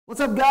What's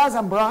up, guys?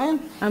 I'm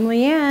Brian. I'm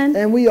Leighanne.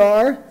 And we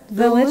are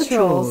the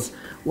Littrells.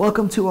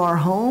 Welcome to our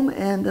home,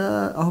 and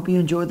I hope you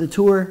enjoyed the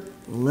tour.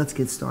 Let's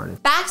get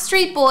started.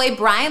 Backstreet Boy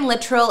Brian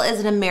Littrell is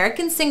an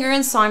American singer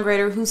and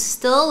songwriter who's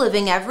still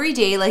living every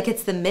day like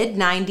it's the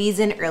mid-90s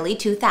and early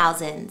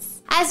 2000s.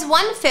 As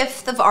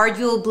 1/5 of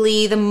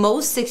arguably the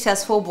most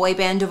successful boy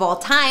band of all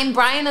time,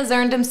 Brian has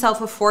earned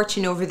himself a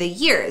fortune over the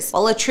years,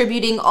 while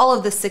attributing all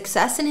of the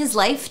success in his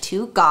life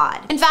to God.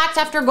 In fact,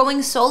 after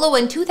going solo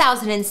in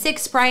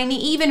 2006, Brian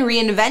even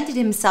reinvented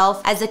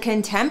himself as a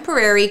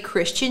contemporary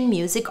Christian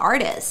music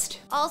artist.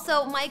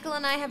 Also, Michael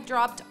and I have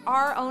dropped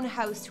our own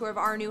house tour of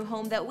our new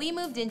home that we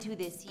moved into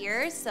this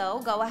year, so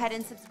go ahead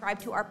and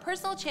subscribe to our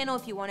personal channel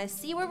if you want to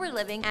see where we're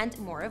living and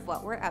more of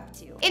what we're up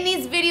to. In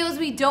these videos,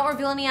 we don't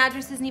reveal any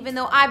addresses, and even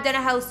though I've done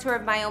a house tour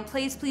of my own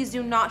place, please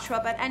do not show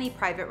up at any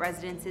private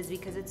residences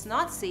because it's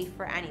not safe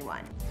for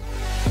anyone.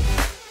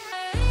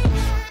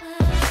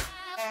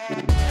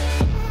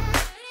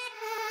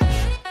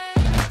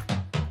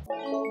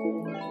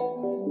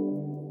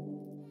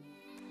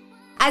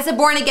 As a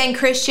born-again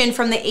Christian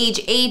from the age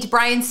 8,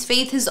 Brian's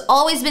faith has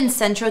always been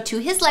central to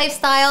his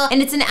lifestyle,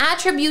 and it's an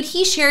attribute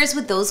he shares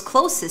with those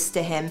closest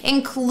to him,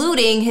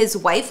 including his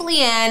wife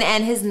Leighanne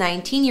and his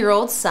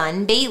 19-year-old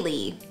son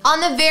Bailey.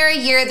 On the very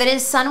year that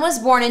his son was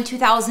born in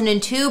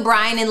 2002,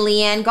 Brian and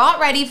Leighanne got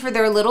ready for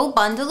their little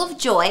bundle of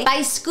joy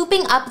by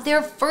scooping up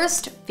their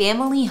first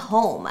family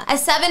home, a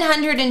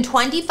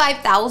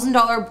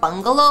 $725,000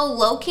 bungalow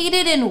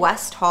located in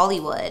West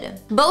Hollywood.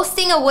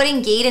 Boasting a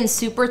wooden gate and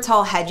super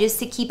tall hedges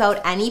to keep out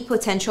any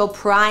potential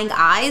prying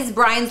eyes,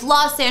 Brian's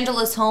Los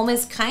Angeles home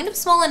is kind of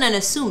small and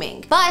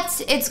unassuming,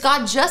 but it's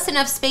got just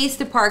enough space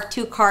to park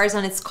 2 cars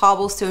on its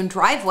cobblestone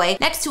driveway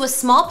next to a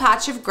small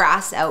patch of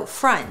grass out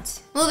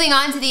front. Moving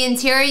on to the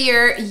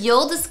interior,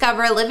 you'll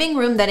discover a living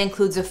room that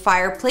includes a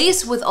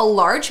fireplace with a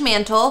large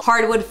mantel,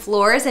 hardwood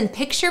floors, and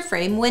picture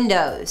frame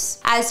windows.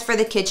 As for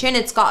the kitchen,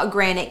 it's got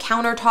granite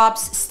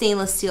countertops,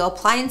 stainless steel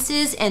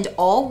appliances, and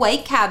all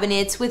white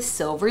cabinets with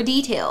silver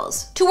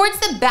details. Towards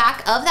the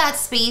back of that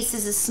space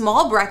is a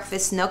small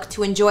breakfast nook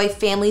to enjoy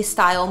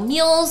family-style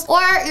meals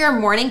or your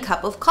morning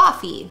cup of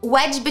coffee.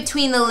 Wedged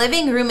between the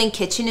living room and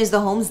kitchen is the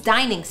home's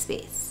dining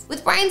space.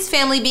 With Brian's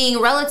family being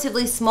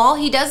relatively small,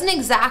 he doesn't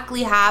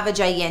exactly have a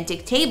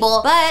gigantic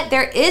table, but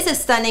there is a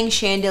stunning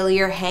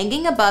chandelier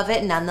hanging above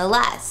it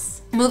nonetheless.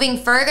 Moving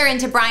further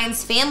into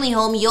Brian's family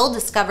home, you'll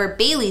discover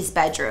Bailey's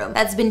bedroom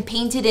that's been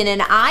painted in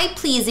an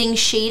eye-pleasing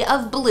shade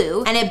of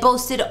blue, and it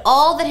boasted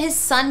all that his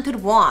son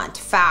could want: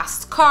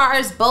 fast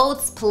cars,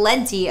 boats,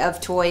 plenty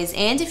of toys,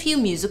 and a few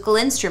musical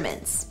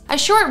instruments. A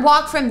short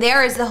walk from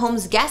there is the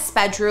home's guest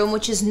bedroom,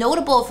 which is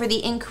notable for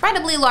the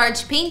incredibly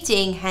large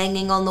painting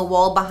hanging on the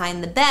wall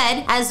behind the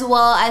bed, as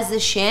well as the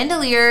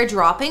chandelier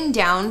dropping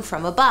down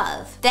from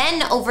above.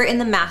 Then, over in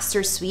the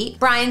master suite,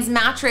 Brian's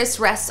mattress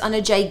rests on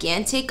a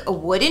gigantic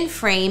wooden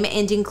frame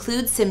and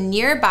includes some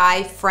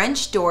nearby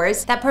French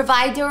doors that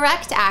provide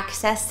direct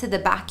access to the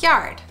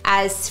backyard.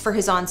 As for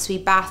his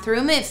ensuite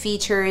bathroom, it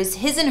features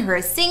his and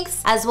her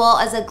sinks, as well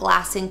as a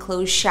glass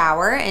enclosed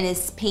shower, and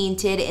is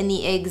painted in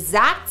the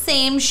exact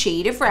same shade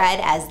of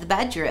red as the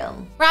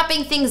bedroom.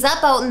 Wrapping things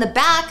up out in the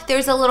back,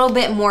 there's a little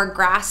bit more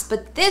grass,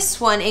 but this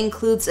one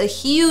includes a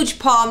huge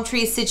palm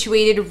tree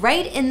situated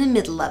right in the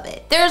middle of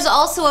it. There's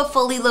also a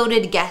fully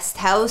loaded guest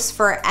house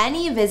for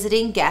any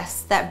visiting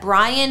guests that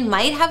Brian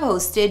might have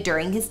hosted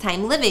during his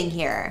time living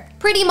here.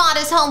 Pretty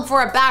modest home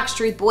for a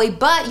Backstreet Boy,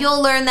 but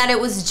you'll learn that it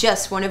was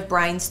just one of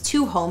Brian's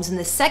 2 homes, and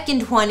the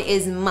second one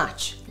is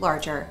much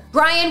larger.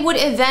 Brian would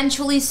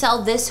eventually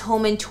sell this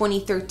home in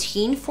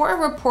 2013 for a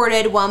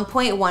reported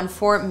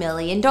 $1.14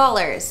 million.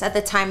 At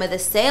the time of the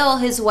sale,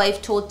 his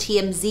wife told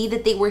TMZ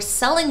that they were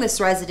selling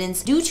this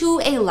residence due to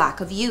a lack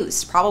of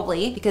use,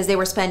 probably because they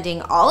were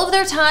spending all of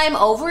their time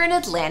over in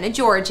Atlanta,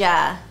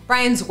 Georgia.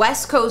 Brian's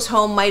West Coast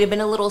home might have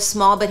been a little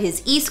small, but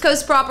his East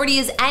Coast property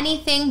is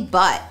anything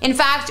but. In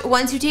fact,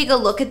 once you take a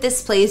look at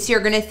this place,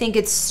 you're gonna think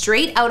it's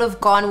straight out of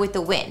Gone with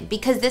the Wind,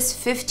 because this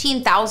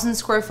 15,000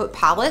 square foot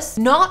palace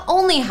not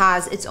only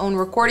has its own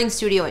recording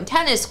studio and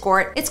tennis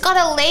court, it's got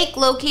a lake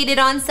located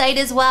on site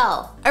as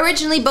well.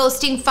 Originally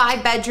boasting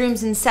 5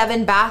 bedrooms and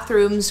 7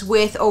 bathrooms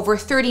with over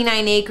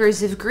 39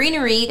 acres of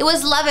greenery, it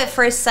was love at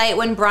first sight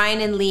when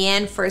Brian and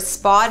Leighanne first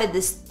spotted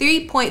this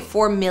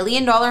 $3.4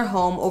 million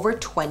home over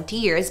 20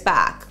 years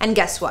back. And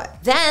guess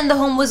what? Then the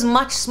home was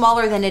much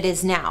smaller than it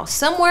is now,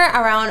 somewhere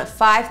around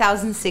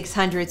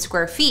 5,600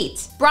 square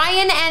feet.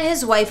 Brian and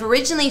his wife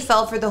originally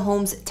fell for the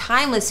home's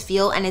timeless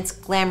feel and its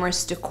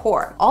glamorous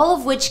decor, all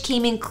of which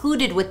came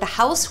included with the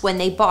house when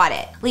they bought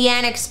it.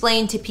 Leighanne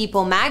explained to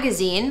People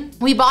magazine,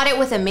 "We bought it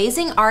with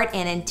amazing art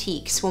and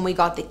antiques. When we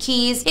got the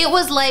keys, it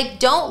was like,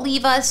 don't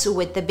leave us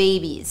with the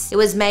babies. It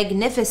was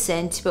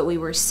magnificent, but we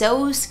were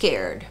so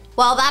scared."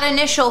 While that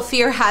initial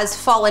fear has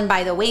fallen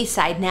by the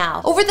wayside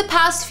now, over the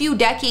past few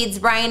decades,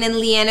 Brian and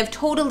Leighanne have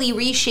totally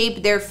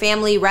reshaped their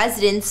family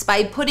residence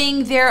by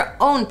putting their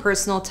own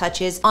personal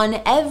touches on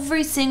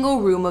every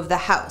single room of the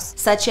house,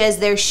 such as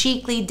their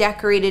chicly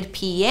decorated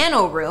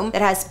piano room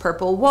that has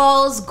purple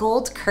walls,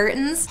 gold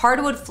curtains,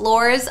 hardwood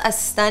floors, a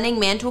stunning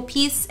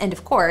mantelpiece, and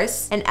of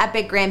course, an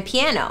epic grand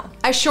piano.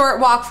 A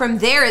short walk from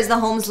there is the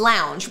home's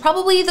lounge,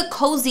 probably the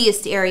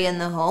coziest area in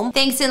the home,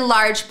 thanks in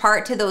large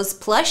part to those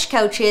plush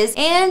couches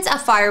and a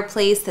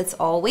fireplace that's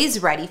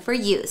always ready for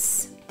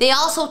use. They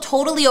also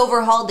totally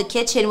overhauled the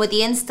kitchen with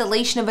the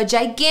installation of a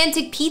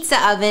gigantic pizza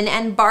oven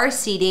and bar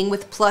seating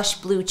with plush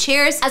blue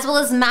chairs, as well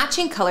as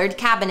matching colored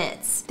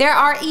cabinets. There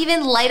are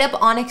even light-up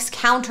onyx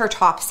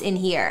countertops in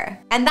here.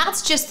 And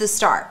that's just the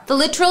start. The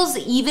Littrells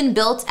even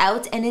built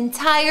out an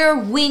entire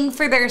wing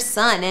for their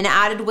son and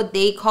added what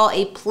they call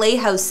a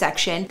playhouse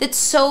section that's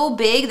so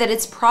big that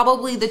it's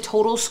probably the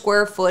total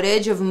square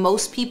footage of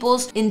most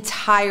people's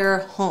entire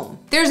home.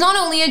 There's not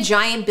only a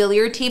giant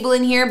billiard table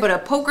in here, but a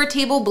poker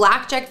table,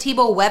 blackjack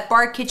table, wet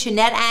bar,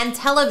 kitchenette, and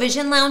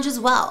television lounge as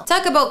well.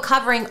 Talk about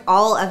covering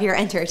all of your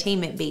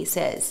entertainment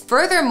bases.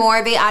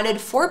 Furthermore, they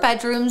added 4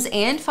 bedrooms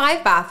and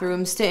 5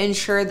 bathrooms to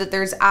ensure that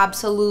there's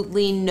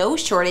absolutely no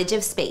shortage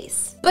of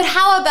space. But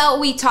how about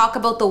we talk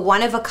about the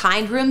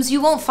one-of-a-kind rooms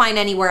you won't find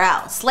anywhere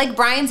else, like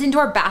Brian's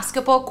indoor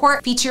basketball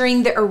court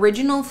featuring the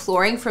original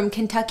flooring from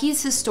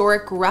Kentucky's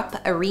historic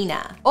Rupp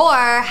Arena. Or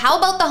how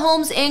about the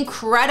home's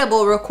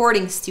incredible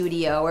recording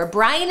studio, where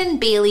Brian and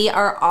Bailey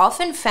are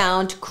often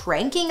found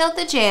cranking out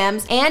the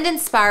jams and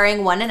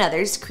inspiring one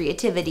another's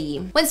creativity.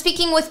 When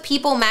speaking with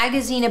People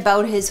magazine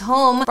about his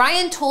home,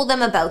 Brian told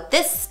them about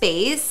this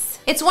space.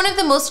 It's one of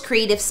the most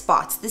creative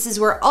spots. This is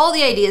where all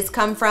the ideas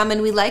come from,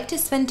 and we like to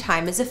spend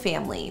time as a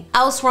family.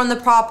 Elsewhere on the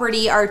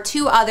property are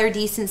 2 other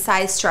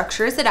decent-sized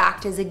structures that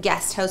act as a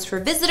guest house for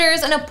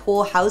visitors and a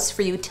pool house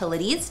for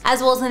utilities, as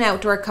well as an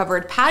outdoor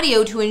covered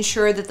patio to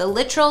ensure that the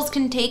Littrells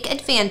can take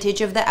advantage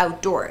of the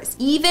outdoors,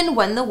 even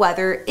when the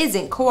weather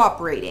isn't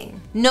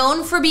cooperating.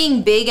 Known for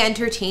being big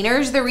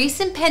entertainers, the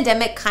recent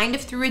pandemic kind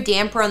of threw a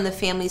damper on the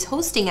family's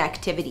hosting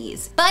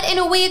activities. But in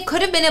a way, it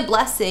could have been a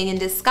blessing in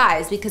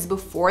disguise, because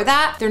before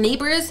that, their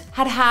neighbors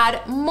had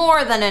had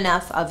more than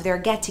enough of their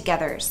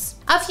get-togethers.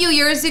 A few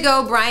years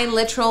ago, Brian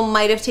Littrell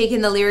might have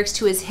taken the lyrics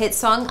to his hit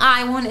song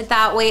 "I Want It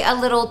That Way" a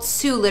little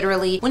too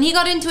literally when he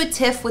got into a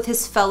tiff with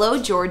his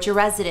fellow Georgia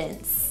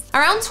residents.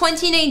 Around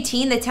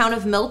 2019, the town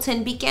of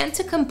Milton began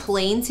to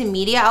complain to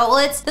media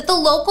outlets that the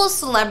local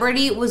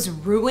celebrity was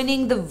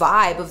ruining the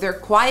vibe of their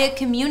quiet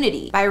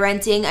community by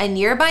renting a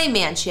nearby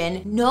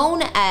mansion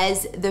known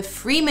as the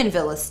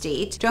Freemanville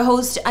Estate to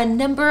host a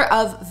number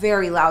of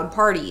very loud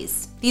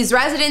parties. These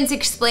residents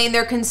explained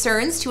their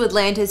concerns to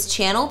Atlanta's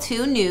Channel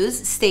 2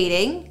 News,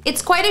 stating,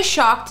 "It's quite a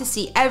shock to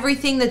see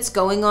everything that's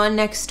going on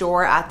next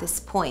door at this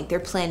point. They're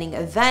planning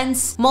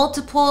events.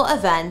 Multiple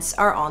events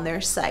are on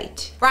their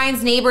site."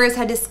 Brian's neighbors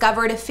had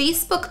discovered a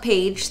Facebook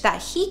page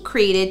that he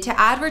created to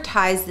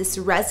advertise this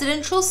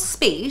residential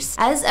space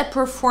as a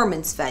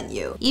performance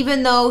venue,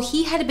 even though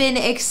he had been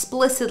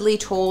explicitly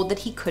told that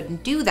he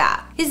couldn't do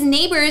that. His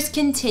neighbors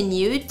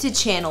continued to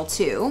Channel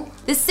 2.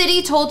 The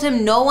city told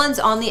him no one's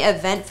on the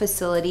event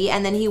facility,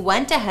 and then he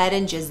went ahead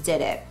and just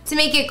did it. To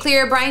make it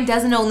clear, Brian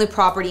doesn't own the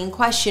property in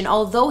question,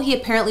 although he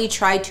apparently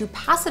tried to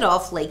pass it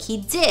off like he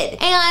did.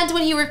 And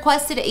when he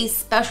requested a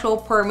special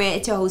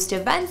permit to host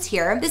events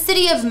here, the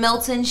city of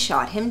Milton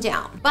shot him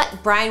down. But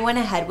Brian went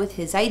ahead with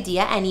his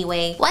idea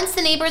anyway. Once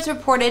the neighbors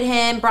reported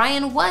him,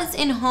 Brian was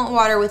in hot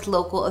water with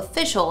local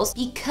officials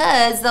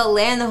because the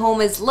land the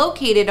home is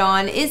located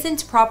on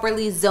isn't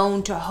properly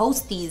zoned to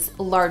host these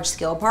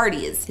large-scale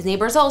parties. His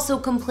neighbors also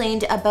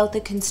complained about the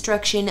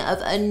construction of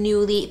a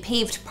newly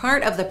paved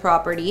part of the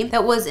property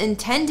that was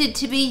intended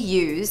to be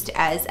used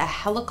as a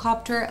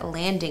helicopter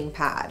landing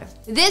pad.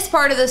 This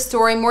part of the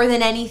story, more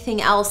than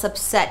anything else,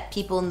 upset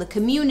people in the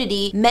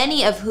community,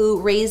 many of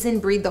who raise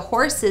and breed the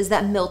horses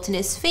that Milton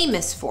is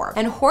famous for.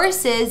 And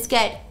horses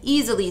get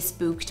easily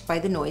spooked by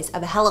the noise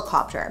of a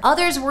helicopter.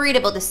 Others worried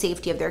about the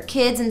safety of their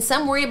kids, and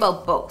some worried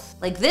about both,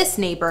 like this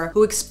neighbor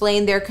who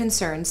explained their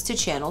concerns to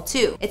Channel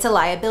 2. "It's a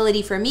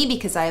liability for me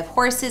because I have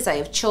horses, I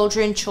have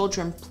children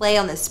play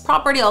on this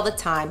property all the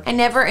time. I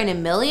never in a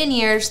million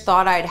years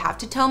thought I'd have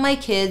to tell my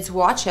kids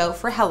watch out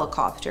for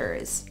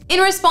helicopters." In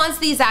response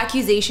to these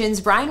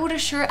accusations, Brian would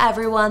assure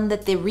everyone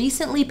that the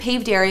recently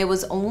paved area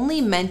was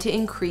only meant to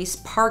increase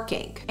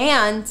parking,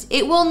 and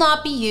it will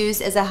not be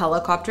used as a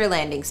helicopter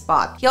landing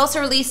spot. He also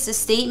released a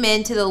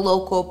statement to the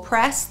local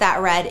press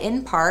that read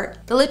in part,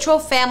 "The Littrell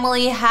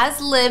family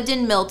has lived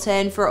in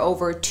Milton for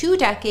over 2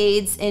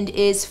 decades and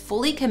is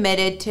fully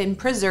committed to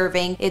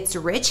preserving its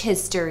rich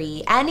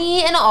history.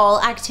 Any and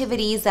all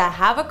activities that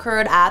have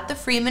occurred at at the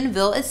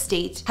Freemanville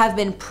estate have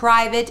been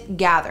private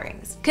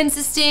gatherings,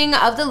 consisting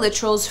of the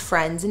Littrell's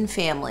friends and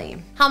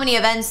family. How many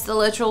events the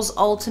Littrells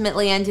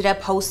ultimately ended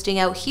up hosting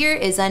out here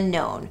is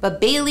unknown,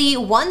 but Bailey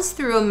once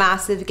threw a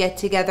massive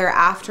get-together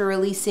after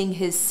releasing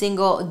his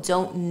single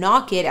Don't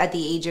Knock It at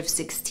the age of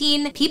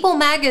 16. People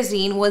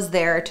magazine was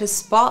there to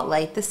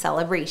spotlight the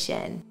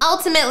celebration.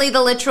 Ultimately, the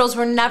Littrells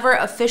were never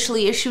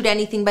officially issued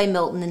anything by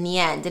Milton in the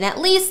end, and at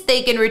least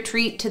they can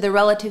retreat to the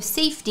relative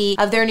safety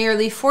of their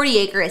nearly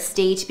 40-acre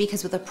estate,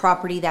 because with a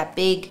property that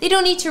big, they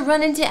don't need to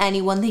run into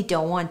anyone they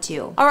don't want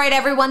to. Alright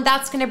everyone,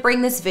 that's gonna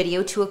bring this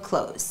video to a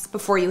close.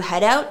 Before you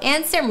head out,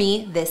 answer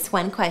me this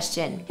one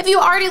question. If you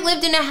already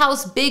lived in a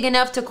house big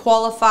enough to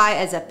qualify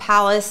as a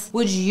palace,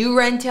 would you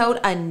rent out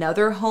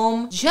another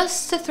home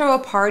just to throw a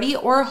party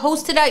or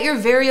host it at your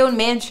very own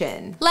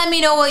mansion? Let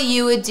me know what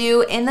you would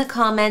do in the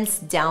comments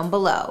down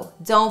below.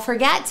 Don't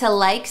forget to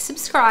like,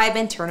 subscribe,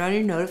 and turn on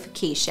your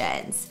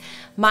notifications.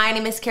 My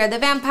name is Kara the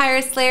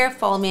Vampire Slayer.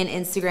 Follow me on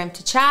Instagram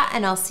to chat,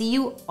 and I'll see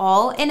you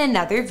all in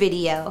another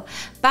video.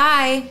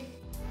 Bye!